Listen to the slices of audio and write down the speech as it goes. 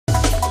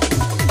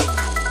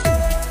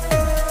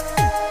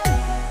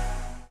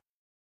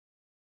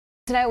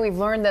Tonight we've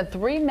learned that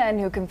 3 men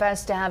who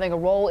confessed to having a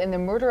role in the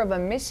murder of a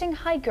missing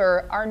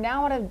hiker are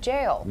now out of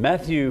jail.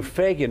 Matthew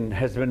Fagan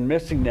has been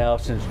missing now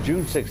since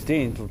June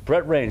 16th.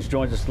 Brett Raines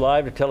joins us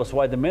live to tell us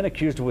why the men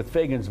accused with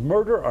Fagan's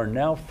murder are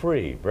now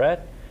free.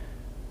 Brett?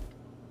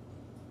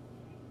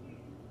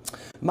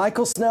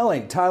 Michael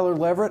Snelling, Tyler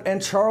Leverett, and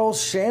Charles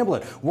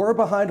Shamblin were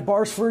behind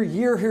bars for a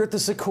year here at the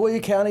Sequoia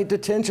County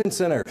Detention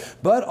Center.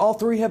 But all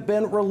 3 have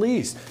been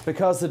released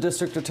because the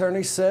district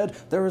attorney said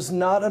there was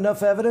not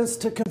enough evidence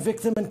to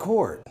convict them in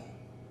court.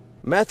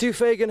 Matthew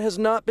Fagan has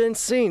not been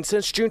seen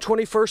since June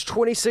 21st,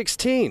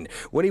 2016,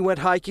 when he went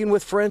hiking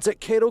with friends at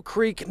Cadle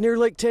Creek near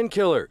Lake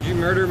Tenkiller. Did you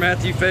murder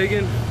Matthew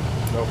Fagan?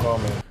 No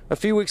comment. A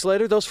few weeks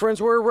later, those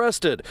friends were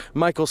arrested.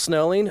 Michael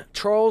Snelling,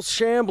 Charles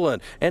Shamblin,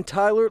 and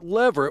Tyler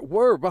Leverett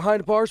were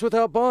behind bars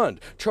without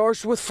bond,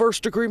 charged with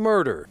first-degree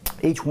murder.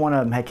 Each one of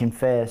them had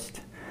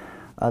confessed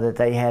that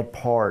they had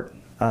part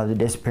of the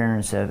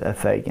disappearance of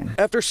Fagan.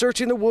 After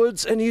searching the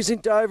woods and using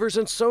divers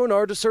and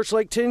sonar to search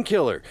Lake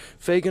Tenkiller,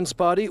 Fagan's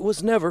body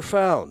was never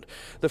found.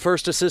 The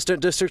first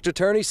assistant district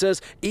attorney says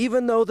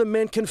even though the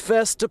men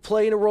confessed to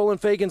playing a role in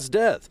Fagan's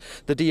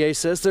death, the DA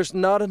says there's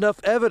not enough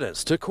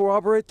evidence to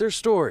corroborate their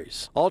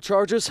stories. All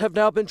charges have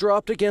now been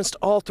dropped against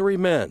all 3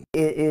 men.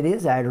 It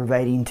is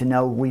aggravating to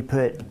know we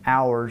put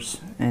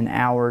hours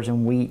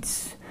and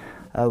weeks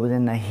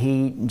within the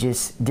heat,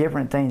 just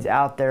different things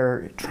out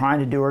there trying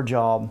to do our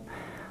job.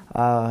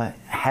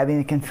 Having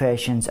the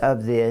confessions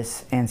of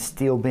this and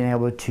still being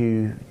able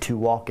to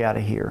walk out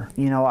of here.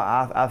 You know,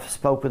 I've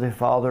spoke with the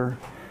father.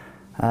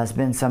 It's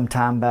been some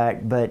time back,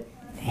 but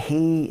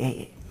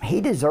he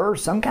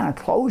deserves some kind of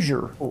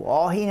closure.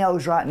 All he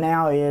knows right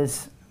now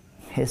is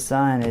his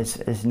son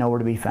is nowhere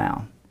to be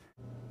found.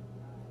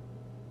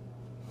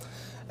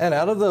 And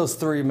out of those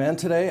 3 men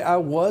today, I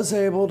was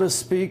able to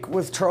speak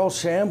with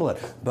Charles Shamblin,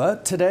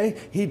 but today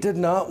he did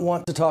not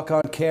want to talk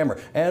on camera.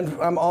 And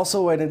I'm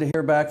also waiting to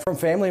hear back from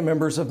family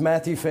members of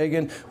Matthew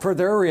Fagan for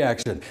their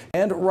reaction.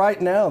 And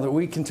right now that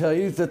we can tell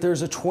you that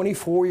there's a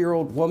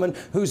 24-year-old woman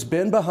who's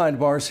been behind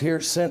bars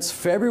here since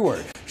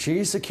February.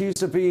 She's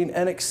accused of being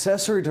an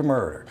accessory to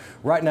murder.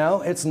 Right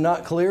now, it's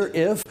not clear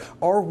if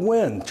or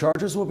when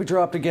charges will be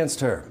dropped against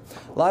her.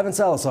 Live in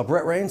Sallisaw,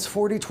 Brett Raines,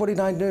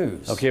 4029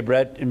 News. Okay,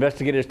 Brett,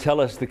 investigators tell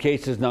us the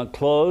case is not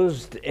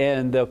closed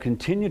and they'll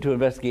continue to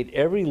investigate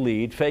every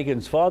lead.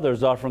 Fagan's father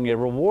is offering a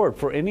reward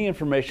for any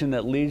information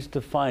that leads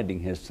to finding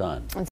his son.